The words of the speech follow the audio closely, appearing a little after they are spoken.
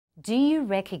Do you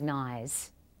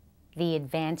recognize the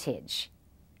advantage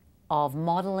of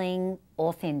modeling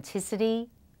authenticity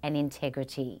and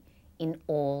integrity in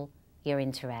all your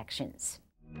interactions?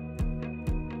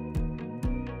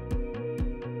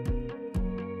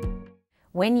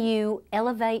 When you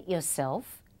elevate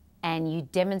yourself and you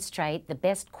demonstrate the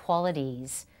best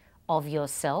qualities of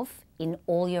yourself in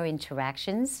all your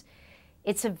interactions,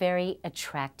 it's a very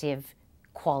attractive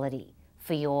quality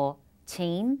for your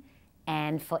team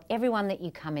and for everyone that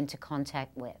you come into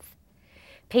contact with.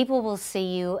 People will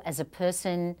see you as a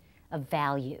person of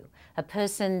value, a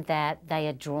person that they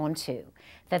are drawn to,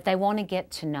 that they want to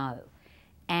get to know.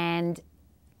 And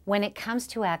when it comes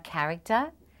to our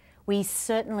character, we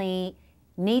certainly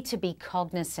need to be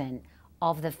cognizant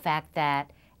of the fact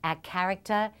that our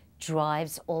character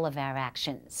drives all of our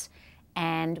actions.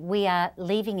 And we are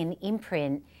leaving an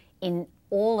imprint in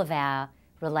all of our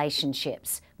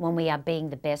relationships when we are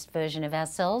being the best version of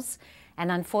ourselves,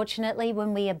 and unfortunately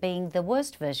when we are being the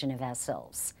worst version of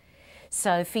ourselves.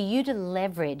 So for you to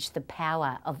leverage the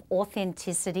power of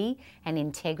authenticity and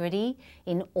integrity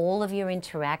in all of your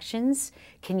interactions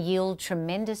can yield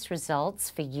tremendous results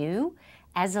for you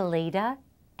as a leader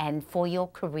and for your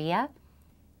career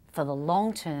for the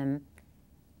long term,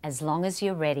 as long as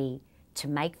you're ready to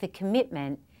make the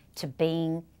commitment to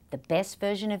being the best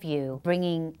version of you,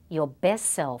 bringing your best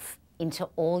self into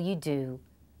all you do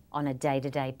on a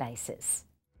day-to-day basis.